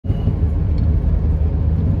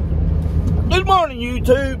Good morning,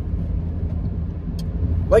 YouTube.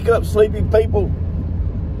 Wake up, sleepy people.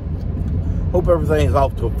 Hope everything's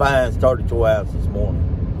off to a fine start at your house this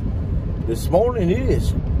morning. This morning it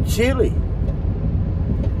is chilly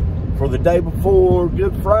for the day before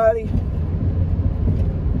Good Friday.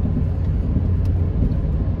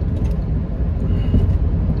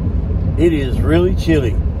 It is really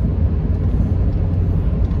chilly.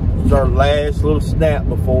 It's our last little snap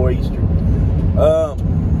before Easter.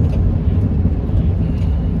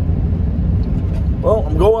 Well,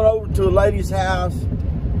 I'm going over to a lady's house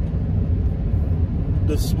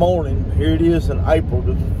this morning. Here it is in April,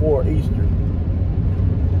 just before Easter.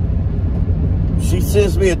 She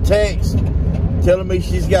sends me a text telling me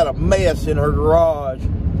she's got a mess in her garage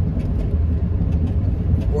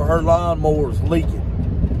where her lawnmower's leaking.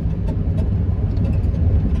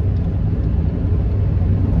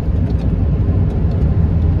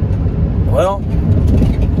 Well,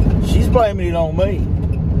 she's blaming it on me.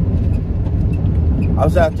 I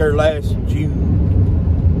was out there last June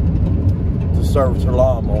to service her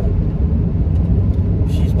lawnmower.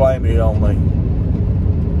 She's blaming it on me.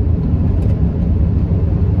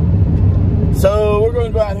 So we're going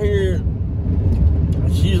to go out here.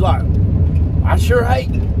 She's like, I sure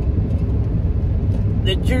hate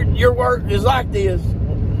that your work is like this.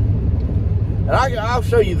 And I'll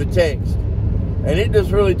show you the text. And it just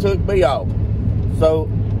really took me off. So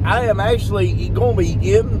I am actually going to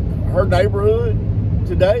be in her neighborhood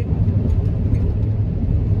today,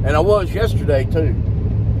 and I was yesterday too,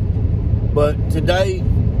 but today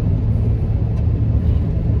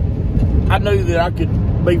I knew that I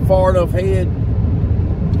could be far enough ahead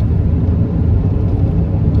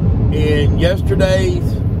in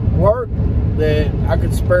yesterday's work that I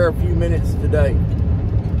could spare a few minutes today.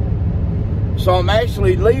 So I'm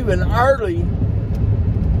actually leaving early,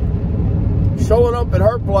 showing up at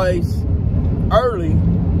her place early,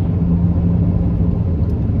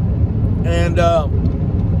 and to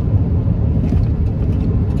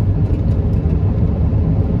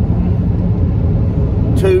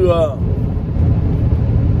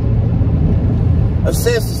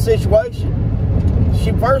assess the situation.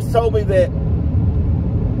 She first told me that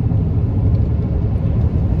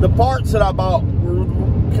the parts that I bought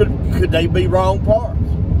could they be wrong parts?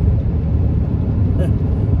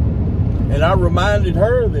 And I reminded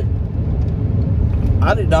her that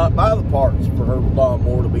I did not buy the parts for her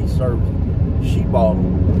lawnmower to be serviced. She bought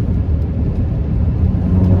them.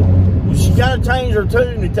 She kind of changed her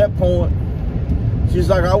tune at that point. She's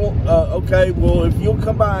like, I want, okay, well, if you'll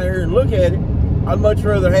come by here and look at it, I'd much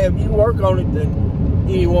rather have you work on it than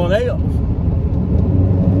anyone else.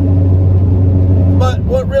 But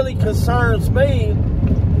what really concerns me,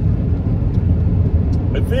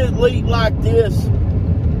 if it leaked like this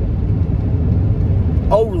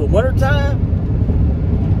over the wintertime,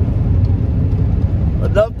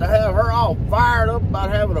 enough to have her all fired up about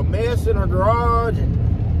having a mess in her garage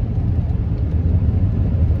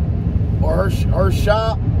or her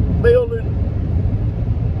shop building.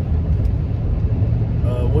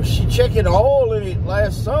 Was she checking oil in it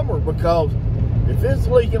last summer? Because if it's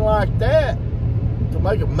leaking like that to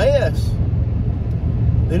make a mess,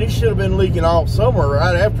 then it should have been leaking all summer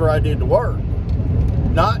right after I did the work.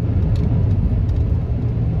 Not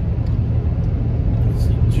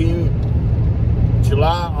June,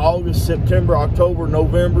 July, August, September, October,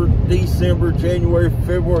 November, December, January,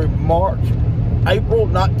 February, March, April,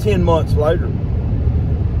 not 10 months later.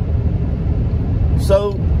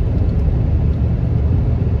 So,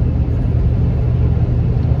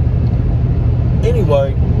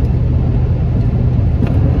 anyway,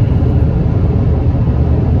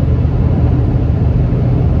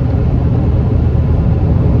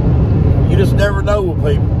 you just never know with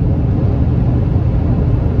people.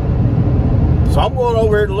 So I'm going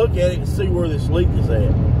over here to look at it and see where this leak is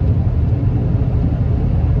at.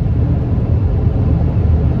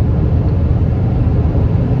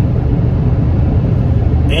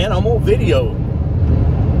 And I'm going to video it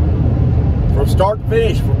from start to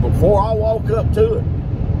finish before I walk up to it.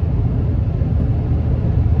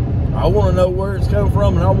 I want to know where it's coming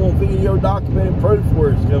from, and I want video documented proof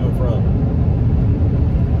where it's coming from.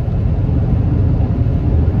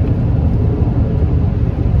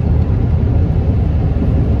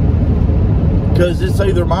 Because it's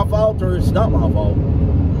either my fault or it's not my fault.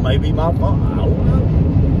 Maybe my fault. I don't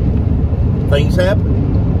know. Things happen.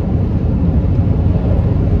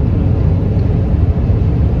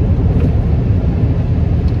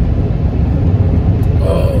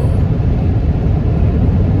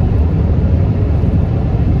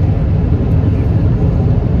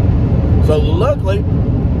 So luckily,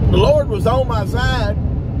 the Lord was on my side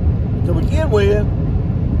to begin with,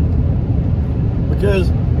 because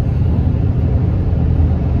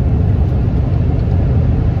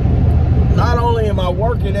not only am I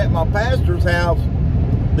working at my pastor's house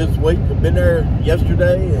this week, I've been there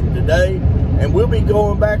yesterday and today, and we'll be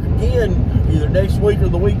going back again either next week or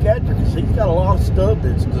the week after, because he's got a lot of stuff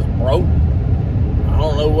that's just broke. I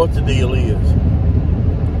don't know what the deal is.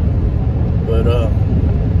 But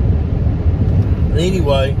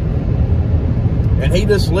anyway, and he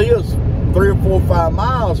just lives 3 or 4 or 5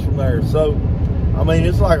 miles from there. So, I mean,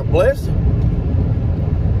 it's like a blessing.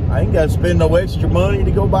 I ain't got to spend no extra money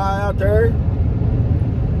to go by out there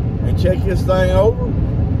and check this thing over.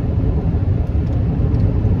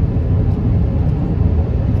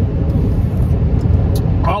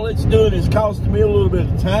 All it's doing is costing me a little bit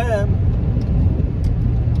of time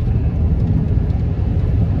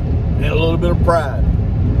and a little bit of pride.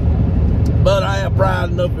 But I have pride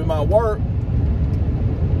enough in my work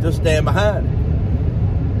to stand behind it.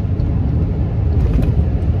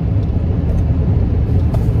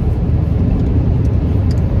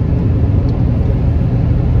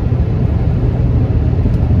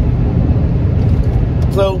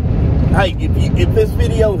 So, hey, if this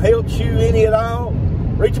video helps you any at all,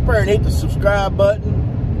 reach up there and hit the subscribe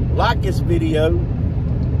button, like this video,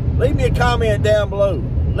 leave me a comment down below.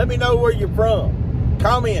 Let me know where you're from.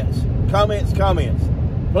 Comments.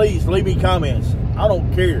 Please leave me comments. I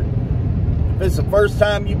don't care. If it's the first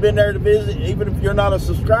time you've been there to visit, even if you're not a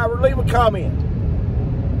subscriber, leave a comment.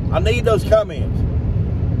 I need those comments.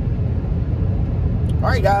 All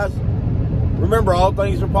right, guys. Remember, all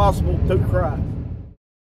things are possible through Christ.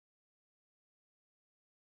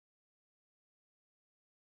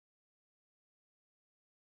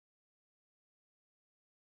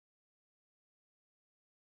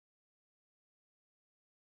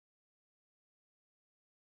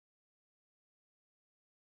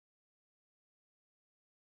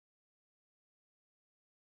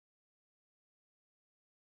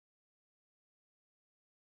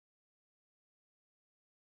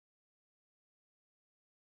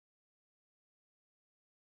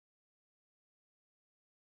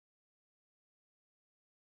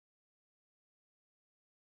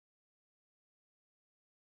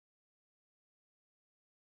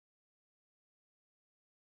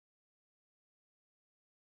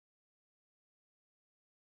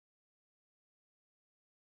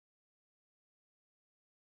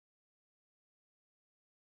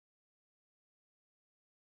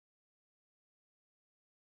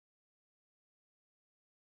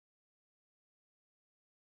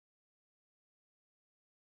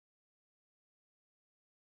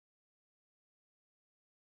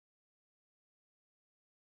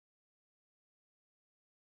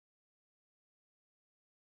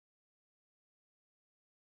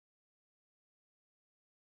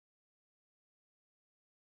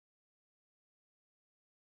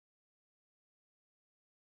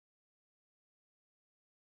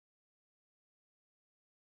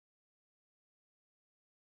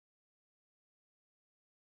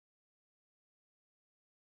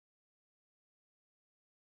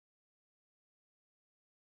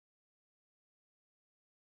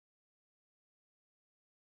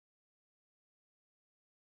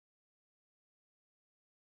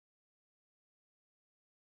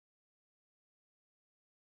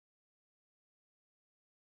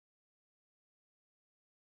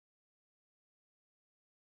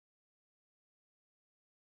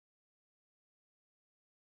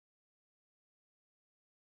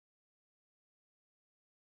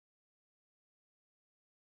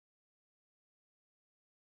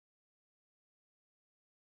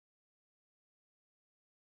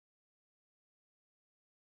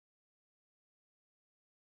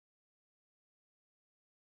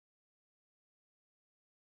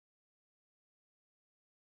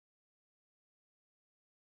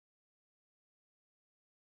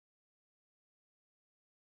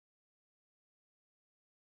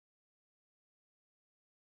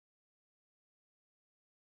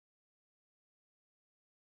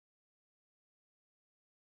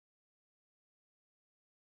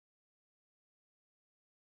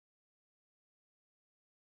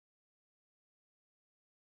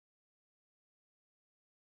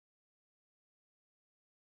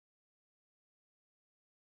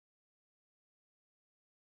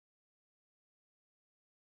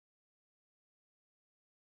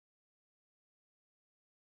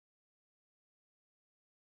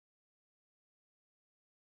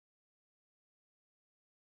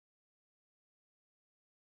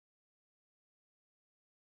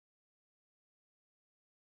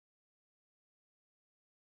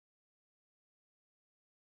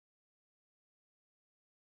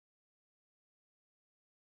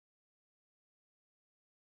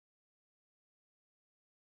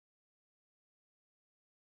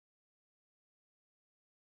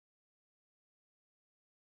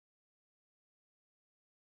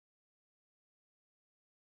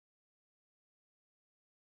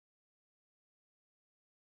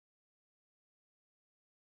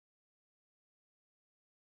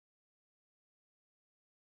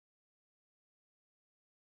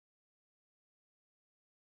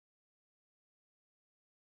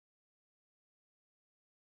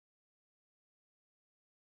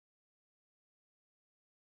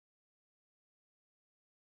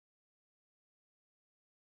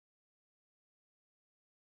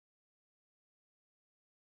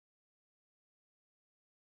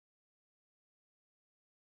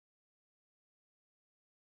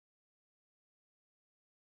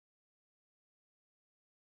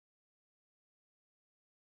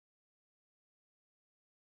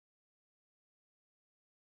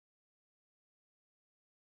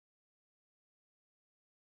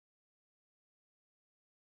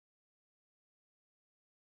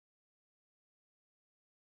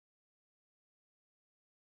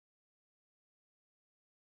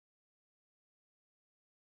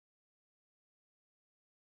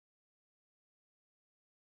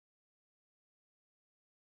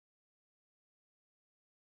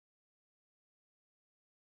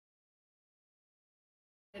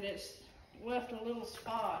 and it's left a little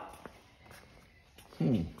spot.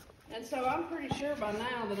 Hmm. And so I'm pretty sure by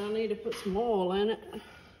now that I need to put some oil in it.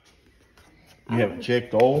 You haven't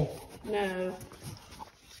checked oil? No.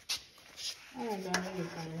 I haven't done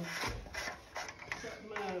anything except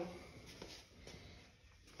mow.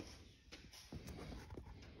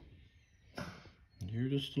 You're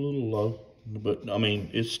just a little low, but I mean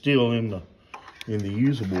it's still in the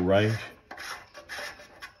usable range.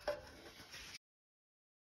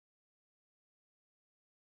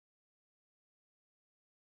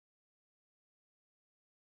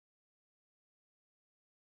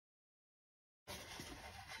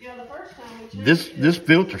 Yeah, the first time we changed This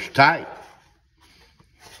filter's tight.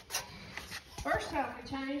 First time we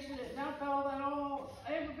changed it, it dumped all that oil,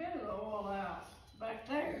 every bit of the oil out back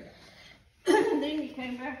there. Then you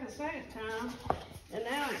came back the second time, and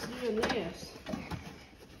now it's doing this.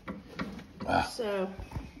 So,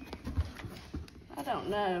 I don't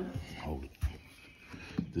know. Hold it.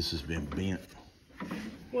 This has been bent.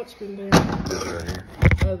 What's been doing? This right here.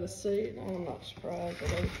 Oh, the seat. I'm not surprised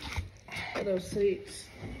at those seats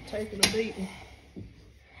taking a beating.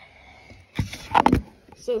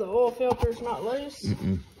 So the oil filter's not loose?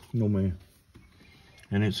 Mm-mm. No, man.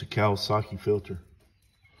 And it's a Kawasaki filter.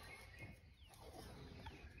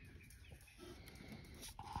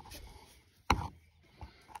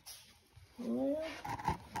 Well,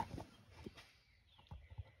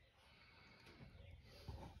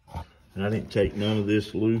 and I didn't take none of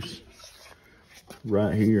this loose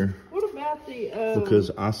right here. what about the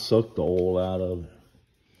Because I sucked the oil out of it.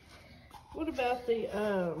 what about the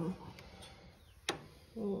oh,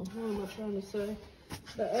 how am I trying to say?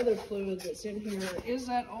 The other fluid that's in here. Is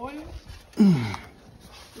that oil?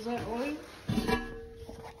 Is that oil?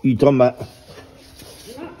 You talking about?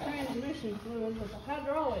 Not transmission fluid, but the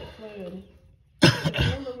hydraulic fluid.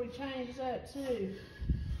 Remember we changed that too.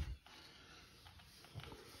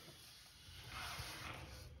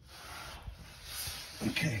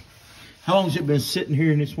 Okay. How long has it been sitting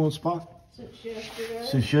here in this one spot? Since yesterday.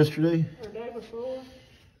 Since yesterday? Or day before.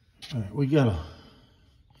 All right, we got a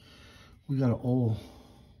oil,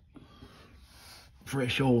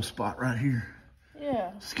 fresh oil spot right here.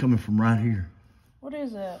 Yeah. It's coming from right here. What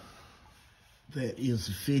is that? That is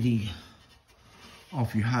the fitting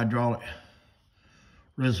off your hydraulic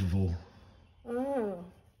reservoir. Oh.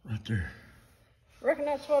 Right there. Reckon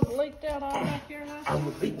that's what leaked out all back here now? I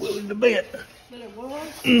would be willing to bet. That it was?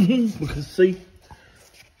 Mm-hmm. Because see,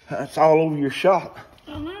 that's all over your shop.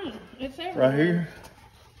 I know. It's everywhere. Right here.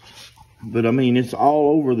 But I mean, it's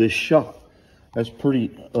all over this shop. That's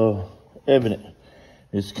pretty evident.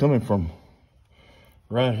 It's coming from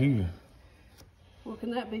right here. Well,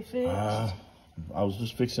 can that be fixed? I was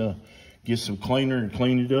just fixing to get some cleaner and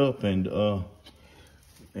clean it up, and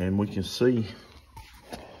we can see.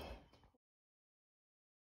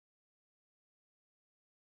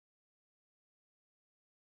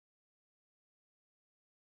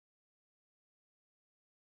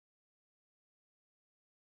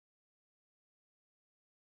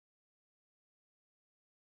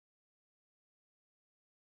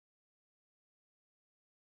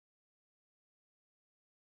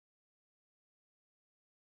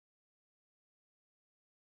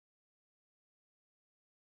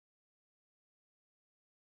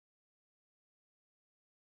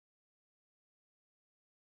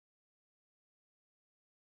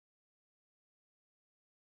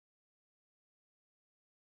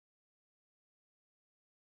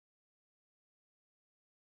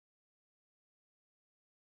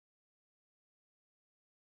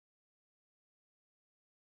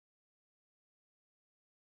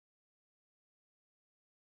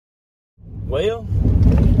 Well,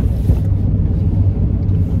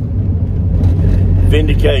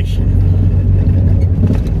 vindication.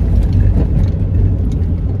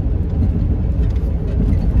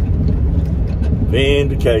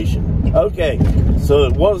 Vindication. Okay, so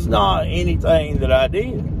it was not anything that I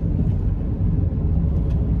did.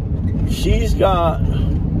 She's got,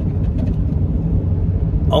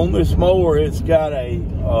 on this mower, it's got a,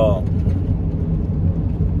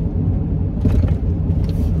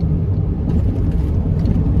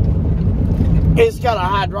 it's got a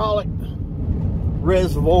hydraulic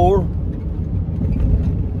reservoir,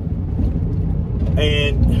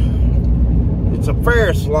 and it's a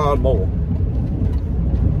Ferris Lawnmower.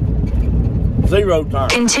 0 turn.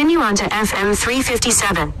 Continue on to FM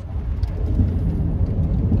 357.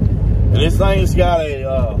 And this thing's got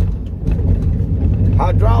a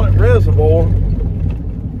hydraulic reservoir.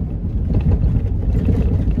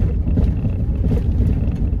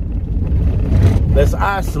 That's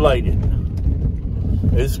isolated.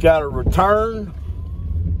 It's got a return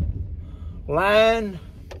line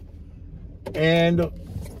and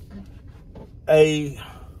a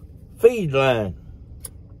feed line.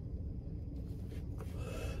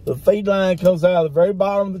 The feed line comes out of the very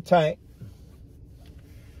bottom of the tank,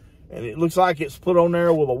 and it looks like it's put on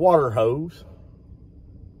there with a water hose.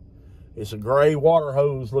 It's a gray water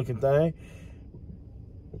hose looking thing.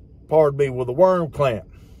 Pardon me, with a worm clamp.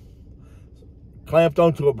 Clamped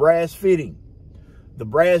onto a brass fitting. The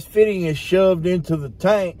brass fitting is shoved into the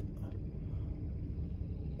tank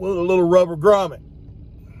with a little rubber grommet.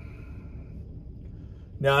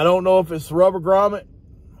 Now, I don't know if it's the rubber grommet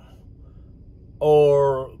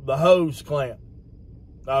or the hose clamp.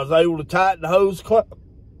 I was able to tighten the hose clamp,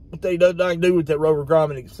 but they nothing I can do with that rubber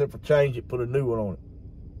grommet except for change it, put a new one on it.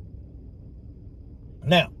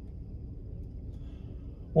 Now,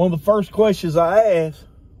 one of the first questions I asked,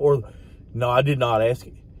 or no, I did not ask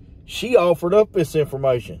it. She offered up this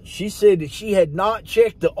information. She said that she had not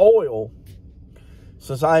checked the oil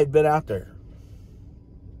since I had been out there.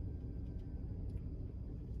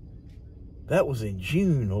 That was in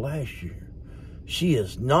June of last year. She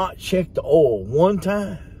has not checked the oil one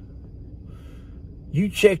time. You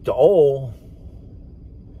check the oil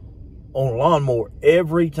on a lawnmower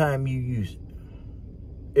every time you use it.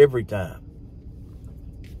 Every time.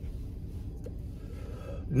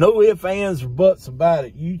 No ifs, ands, or buts about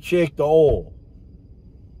it. You check the oil.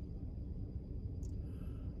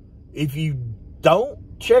 If you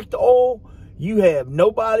don't check the oil, you have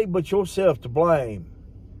nobody but yourself to blame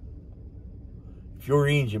if your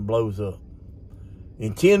engine blows up.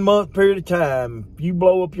 In 10-month period of time, if you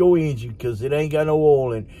blow up your engine because it ain't got no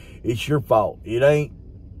oil in it, it's your fault. It ain't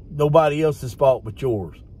nobody else's fault but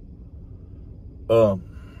yours.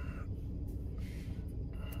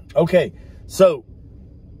 Okay, so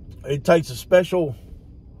it takes a special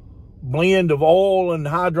blend of oil and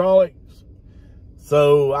hydraulics.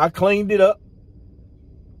 So I cleaned it up.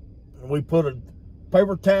 We put a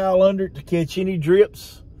paper towel under it to catch any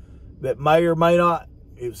drips that may or may not.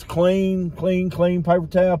 It's clean paper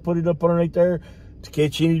towel. Put it up underneath there to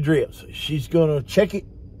catch any drips. She's going to check it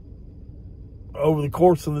over the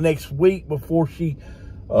course of the next week before she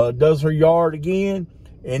does her yard again.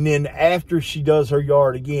 And then after she does her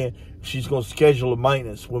yard again, she's going to schedule a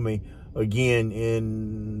maintenance with me again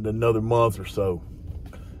in another month or so.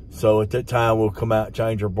 So at that time, we'll come out,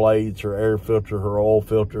 change her blades, her air filter, her oil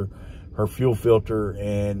filter, her fuel filter,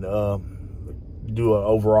 and do an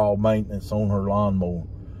overall maintenance on her lawnmower.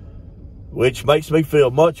 Which makes me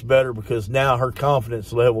feel much better because now her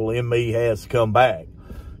confidence level in me has come back.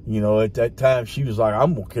 You know, at that time, she was like,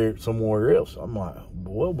 I'm going to carry it somewhere else. I'm like,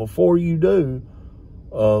 well, before you do,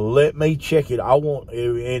 let me check it. I want,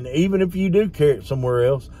 and even if you do carry it somewhere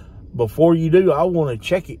else, before you do, I want to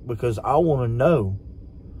check it because I want to know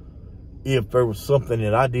if there was something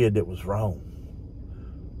that I did that was wrong.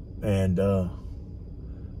 And,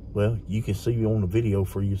 well, you can see on the video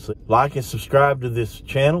for yourself. Like and subscribe to this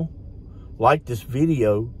channel. Like this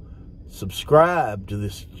video. Subscribe to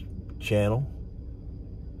this channel.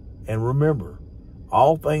 And remember,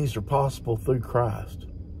 all things are possible through Christ.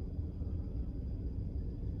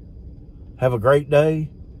 Have a great day.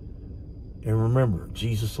 And remember,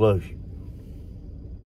 Jesus loves you.